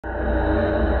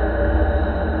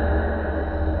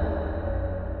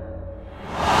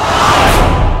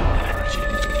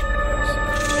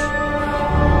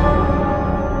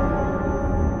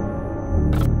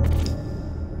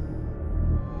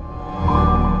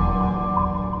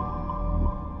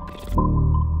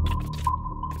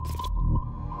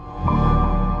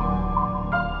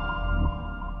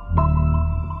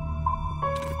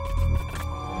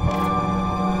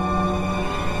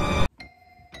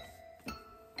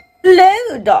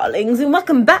Hello, darlings, and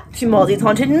welcome back to Mozzie's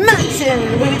Haunted Mansion,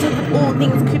 where we talk about all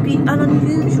things creepy and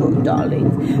unusual,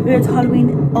 darlings. Where it's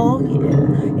Halloween all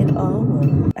year in our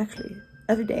world. Actually,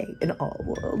 every day in our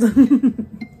world.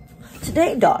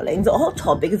 Today, darlings, our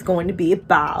topic is going to be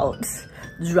about,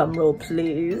 drumroll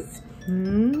please,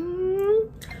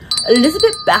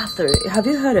 ElizabethBáthory. Have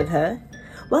you heard of her?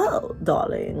 Well,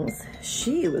 darlings,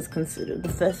 she was considered the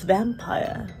first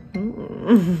vampire.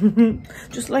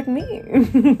 Just like me.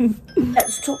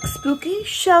 Let's talk spooky,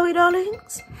 shall we,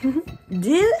 darlings?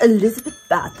 Dear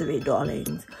ElizabethBáthory,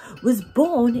 darlings, was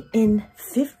born in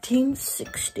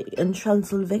 1560 in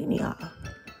Transylvania.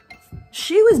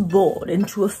 She was born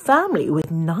into a family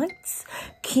with knights,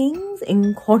 kings,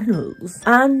 and cardinals,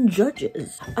 and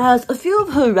judges, as a few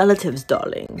of her relatives,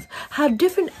 darlings, had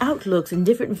different outlooks and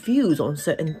different views on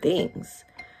certain things.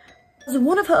 As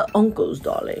one of her uncles,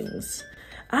 darlings,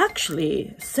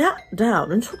 actually sat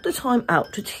down and took the time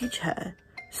out to teach her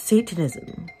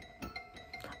Satanism.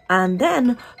 And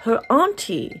then her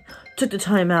auntie took the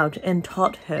time out and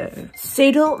taught her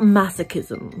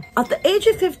sadomasochism. At the age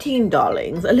of 15,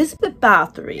 darlings,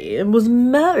 ElizabethBáthory was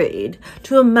married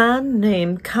to a man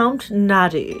named Count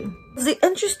Nadi. The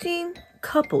interesting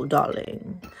couple,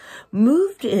 darling,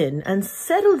 moved in and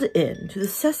settled in to the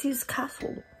Cecil's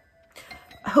castle.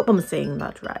 I hope I'm saying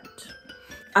that right.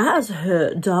 As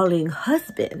her darling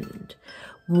husband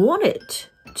wanted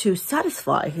to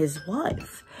satisfy his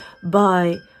wife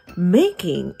by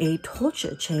making a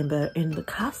torture chamber in the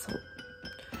castle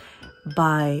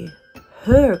by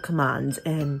her commands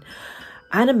and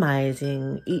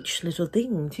animizing each little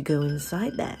thing to go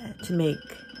inside there to make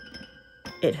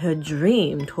it her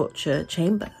dream torture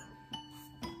chamber.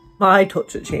 My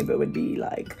torture chamber would be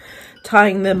like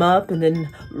tying them up and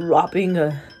then wrapping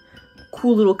a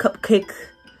cool little cupcake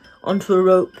onto a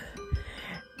rope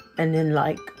and then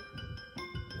like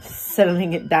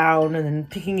settling it down and then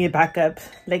picking it back up,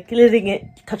 like letting it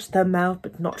touch their mouth,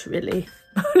 but not really.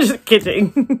 Just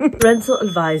kidding. Parental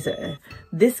advisor.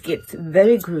 This gets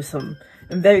very gruesome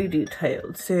and very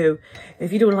detailed, so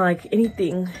if you don't like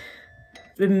anything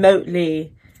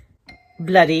remotely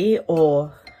bloody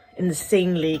or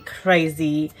insanely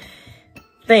crazy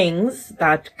things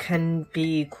that can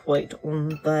be quite on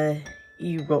the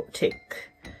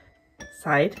erotic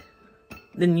side,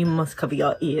 then you must cover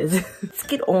your ears. Let's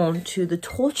get on to the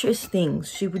torturous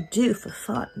things she would do for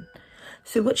fun.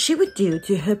 So what she would do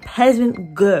to her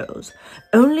peasant girls,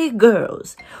 only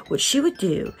girls, what she would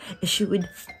do is she would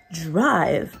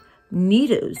drive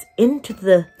needles into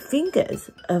the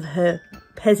fingers of her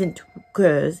peasant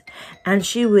girls, and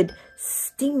she would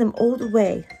sting them all the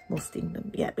way. Well, sting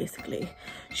them, yeah, basically.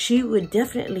 She would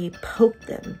definitely poke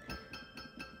them.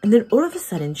 And then all of a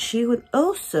sudden, she would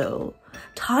also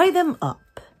tie them up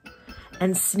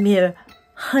and smear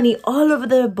honey all over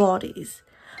their bodies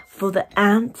for the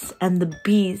ants and the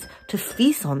bees to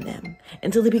feast on them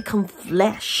until they become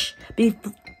flesh,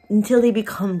 until they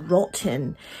become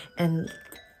rotten and,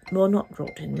 well, not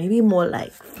rotten, maybe more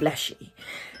like fleshy.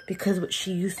 Because what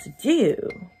she used to do,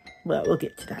 well, we'll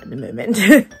get to that in a moment.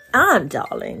 And,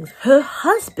 darlings, her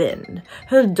husband,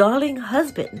 her darling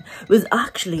husband, was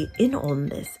actually in on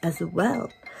this as well.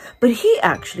 But he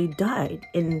actually died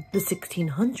in the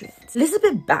 1600s.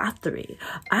 ElizabethBáthory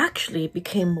actually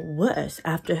became worse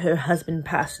after her husband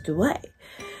passed away.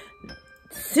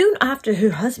 Soon after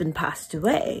her husband passed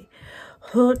away,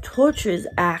 her torturous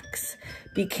acts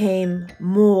became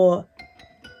more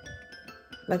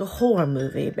like a horror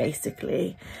movie,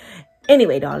 basically.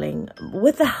 Anyway, darling,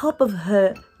 with the help of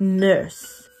her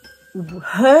nurse,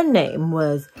 her name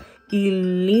was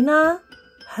Elena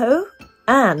Ho,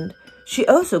 and she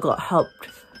also got helped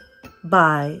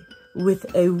with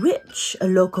a witch, a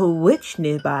local witch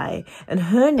nearby, and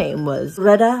her name was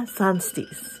Reda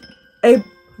Sanstis. I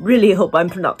really hope I'm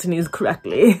pronouncing these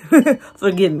correctly.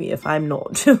 Forgive me if I'm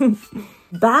not.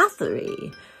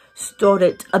 Bathory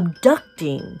started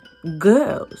abducting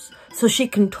girls so she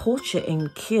can torture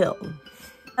and kill.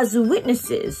 As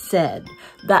witnesses said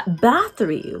that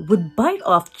Bathory would bite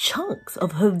off chunks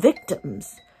of her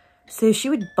victims. So she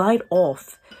would bite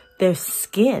off their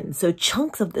skin, so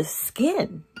chunks of the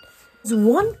skin.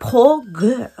 One poor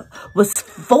girl was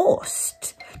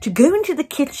forced to go into the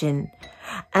kitchen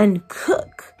and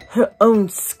cook her own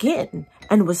skin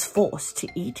and was forced to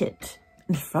eat it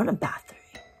in front of Bathory.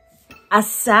 As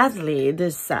sadly,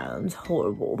 this sounds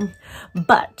horrible,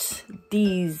 but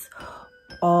these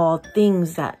are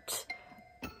things that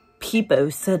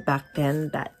people said back then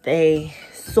that they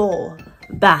saw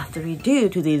Bathory do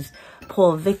to these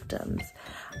poor victims.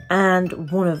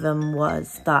 And one of them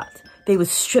was that they were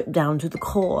stripped down to the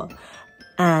core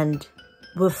and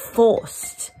were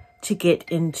forced to get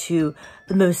into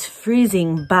the most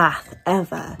freezing bath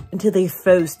ever until they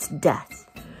froze to death.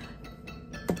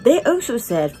 They also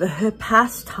said for her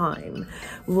pastime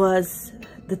was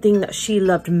the thing that she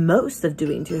loved most of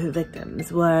doing to her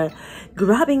victims were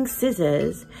grabbing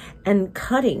scissors and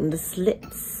cutting the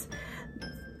slits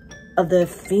of their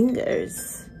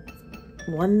fingers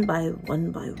one by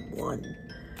one.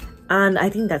 And I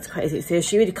think that's crazy. So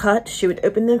she would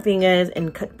open their fingers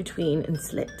and cut between and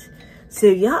slit. So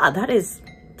yeah, that is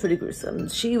pretty gruesome.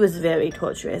 She was very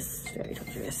torturous, very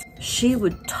torturous. She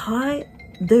would tie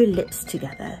their lips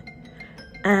together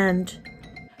and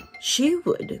she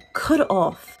would cut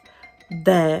off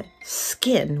their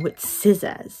skin with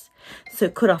scissors. So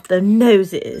cut off their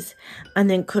noses and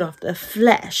then cut off their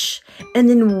flesh and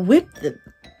then whip them,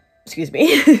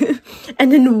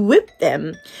 and then whip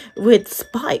them with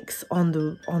spikes on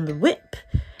the whip.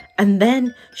 And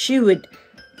then she would,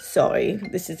 sorry,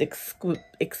 this is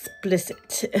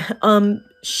explicit.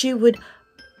 She would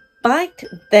bite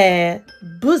their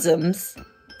bosoms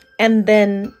and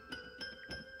then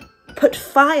put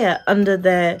fire under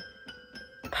their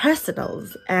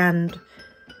personals, and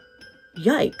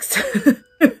yikes.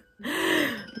 Oh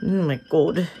my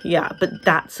god, yeah, but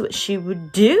that's what she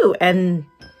would do. And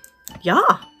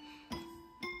yeah,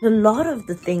 a lot of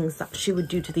the things that she would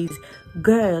do to these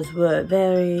girls were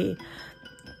very,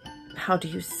 how do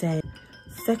you say,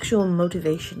 sexual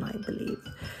motivation, I believe.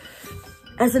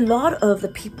 As a lot of the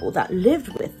people that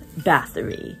lived with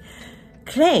Báthory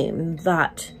claimed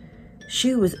that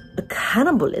she was a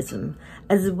cannibalism,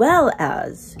 as well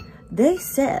as they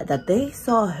said that they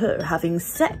saw her having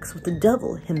sex with the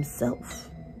devil himself.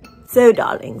 So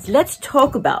darlings, let's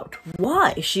talk about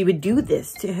why she would do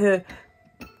this to her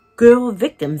girl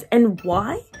victims, and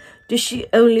why does she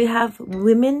only have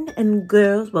women and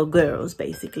girls, well, girls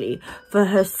basically, for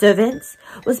her servants?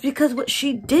 Was because what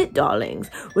she did, darlings,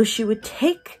 was she would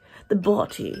take the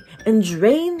body and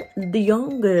drain the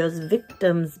young girl's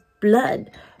victim's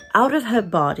blood out of her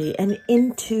body and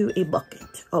into a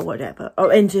bucket or whatever,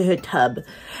 or into her tub.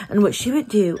 And what she would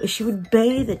do is she would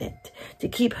bathe in it to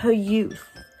keep her youth.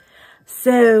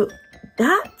 So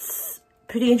that's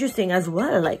pretty interesting as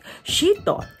well. Like, she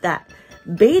thought that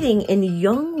bathing in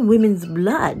young women's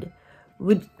blood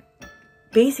would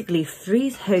basically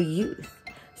freeze her youth.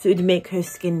 So it would make her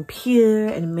skin pure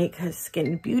and make her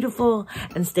skin beautiful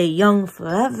and stay young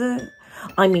forever.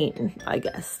 I mean, I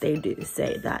guess they do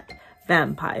say that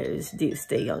vampires do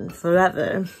stay young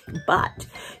forever. But,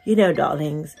 you know,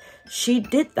 darlings, she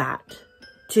did that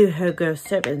to her girl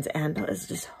servants, and it was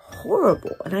just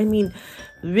horrible. And I mean,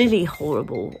 really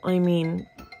horrible. I mean,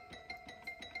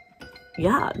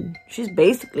 yeah, she's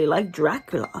basically like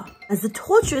Dracula. As the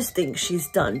torturous thing she's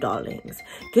done, darlings,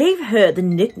 gave her the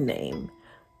nickname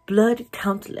Blood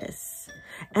Countess.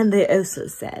 And they also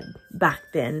said back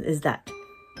then is that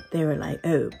they were like,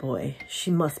 oh boy, she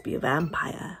must be a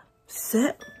vampire.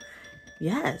 So,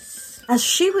 yes, as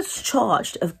she was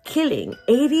charged of killing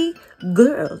 80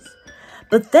 girls,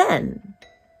 but then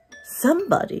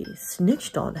somebody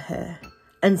snitched on her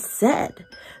and said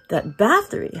that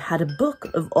Báthory had a book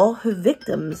of all her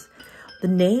victims, the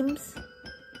names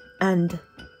and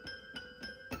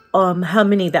how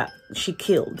many that she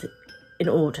killed in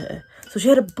order. So she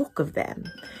had a book of them.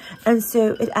 And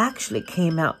so it actually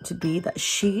came out to be that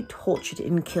she tortured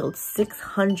and killed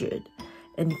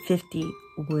 650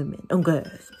 women or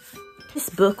girls. This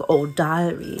book or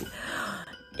diary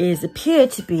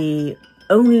appeared to be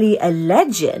only a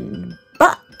legend,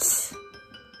 but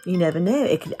you never know,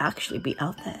 it could actually be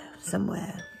out there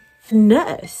somewhere. The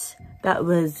nurse that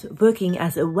was working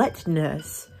as a wet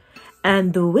nurse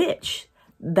and the witch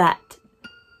that,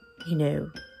 you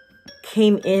know,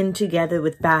 came in together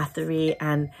with Báthory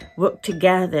and worked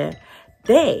together,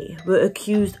 they were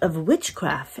accused of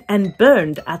witchcraft and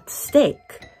burned at the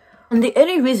stake. And the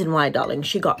only reason why, darling,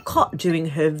 she got caught doing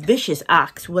her vicious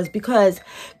acts was because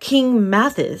King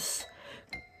Mathis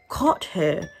caught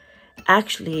her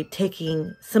actually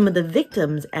taking some of the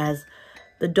victims as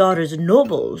the daughters of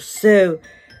nobles. So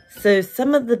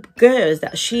some of the girls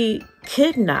that she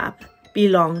kidnapped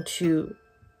belonged to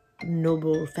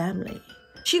noble family.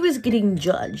 She was getting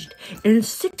judged. In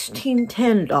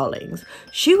 1610, darlings,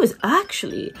 she was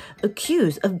actually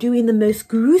accused of doing the most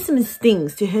gruesome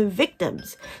things to her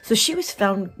victims. So she was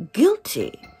found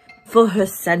guilty. For her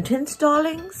sentence,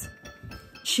 darlings,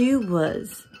 she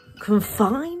was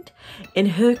confined in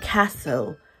her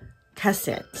cassette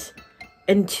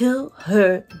until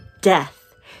her death.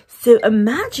 So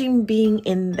imagine being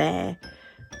in there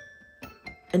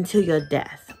until your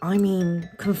death. I mean,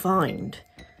 confined.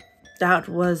 That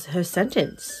was her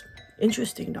sentence.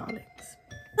 interesting, darlings.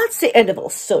 That's the end of our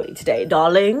story today,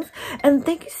 darlings. And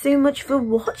thank you so much for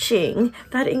watching.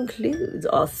 That includes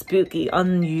our spooky,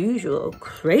 unusual,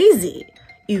 crazy,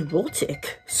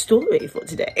 erotic story for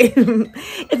today.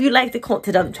 If you like the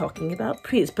content I'm talking about,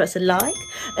 please press a like.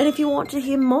 And if you want to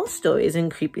hear more stories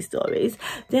and creepy stories,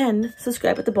 then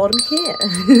subscribe at the bottom here.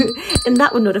 And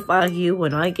that will notify you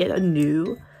when I get a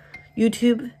new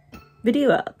YouTube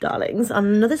video up, darlings, on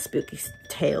another spooky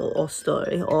tale or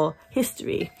story or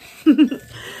history.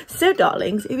 So,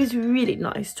 darlings, it was really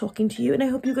nice talking to you, and I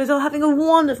hope you guys are having a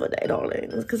wonderful day,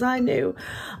 darlings, because I know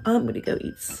I'm gonna go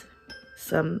eat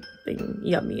something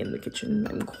yummy in the kitchen.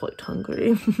 I'm quite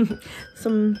hungry.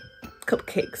 Some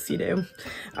cupcakes, you know,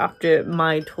 after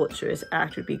my torturous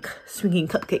act would be swinging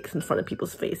cupcakes in front of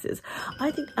people's faces.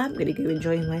 I think I'm gonna go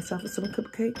enjoy myself with some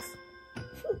cupcakes.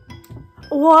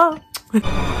 What?